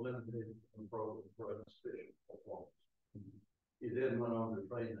 was eliminated from the program for insufficient performance. He then went on to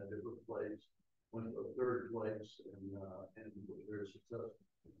train at a different place, went to a third place, and was very successful.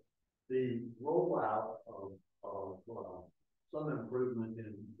 The rollout of some improvement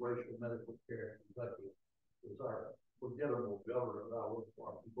in racial medical care in Kentucky was our forgettable governor that I worked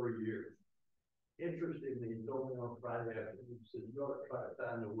for 3 years. Interestingly, he told me on Friday afternoon, he said, you ought to try to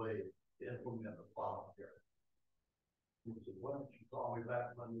find a way to implement a voluntary. He said, why don't you call me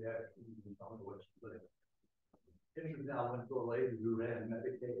back Monday afternoon and tell me what you think? Interestingly, I went to a lady who ran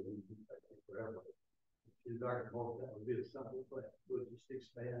Medicaid in Kentucky forever. She was Dr. Polk, that would be a simple thing. Would just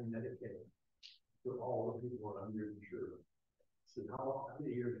expand Medicaid to all the people who are underinsured. Said, how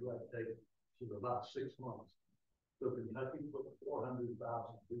many years will that take? She said, about 6 months. So Kentucky put 400,000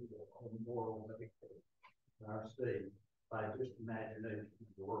 people on more on Medicaid in our state by just imagination of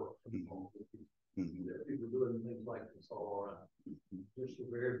the world. There are people doing things like this all around. Just a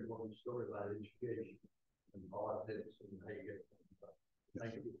very important story about education and politics and how you get things done.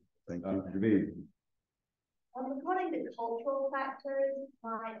 Thank you. Thank you. David. Regarding the cultural factors,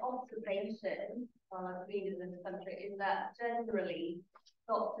 my observation while I've been in this country is that generally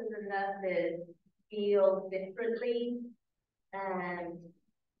doctors and nurses feel differently and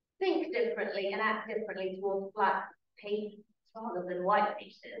think differently and act differently towards Black patients rather than white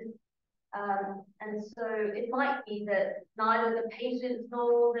patients. And so it might be that neither the patients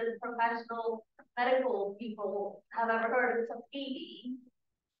nor the professional medical people have ever heard of Tuskegee.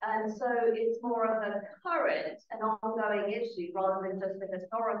 And so it's more of a current and ongoing issue rather than just a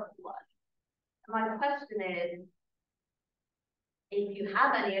historical one. My question is, if you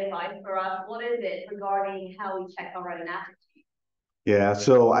have any advice for us, what is it regarding how we check our own attitude? Yeah,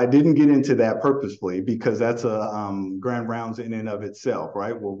 so I didn't get into that purposefully because that's a grand rounds in and of itself,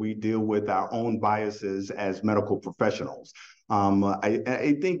 right? Where we deal with our own biases as medical professionals.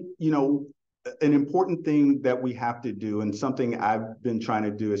 I think, you know, an important thing that we have to do, and something I've been trying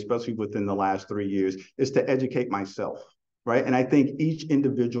to do, especially within the last 3 years, is to educate myself, right? And I think each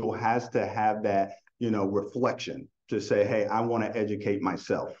individual has to have that, you know, reflection to say, hey, I want to educate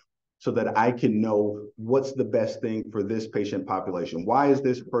myself, so that I can know what's the best thing for this patient population. Why is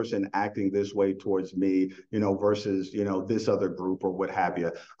this person acting this way towards me, you know, versus, you know, this other group or what have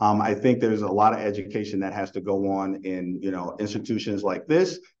you. I think there's a lot of education that has to go on in, you know, institutions like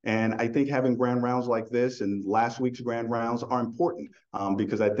this. And I think having grand rounds like this and last week's grand rounds are important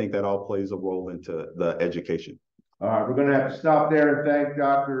because I think that all plays a role into the education. All right, we're gonna have to stop there and thank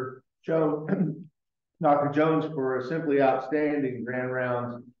Dr. Jones for a simply outstanding grand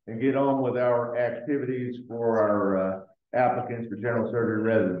rounds and get on with our activities for our applicants for general surgery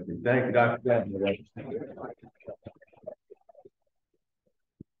residency. Thank you, Dr. Jones.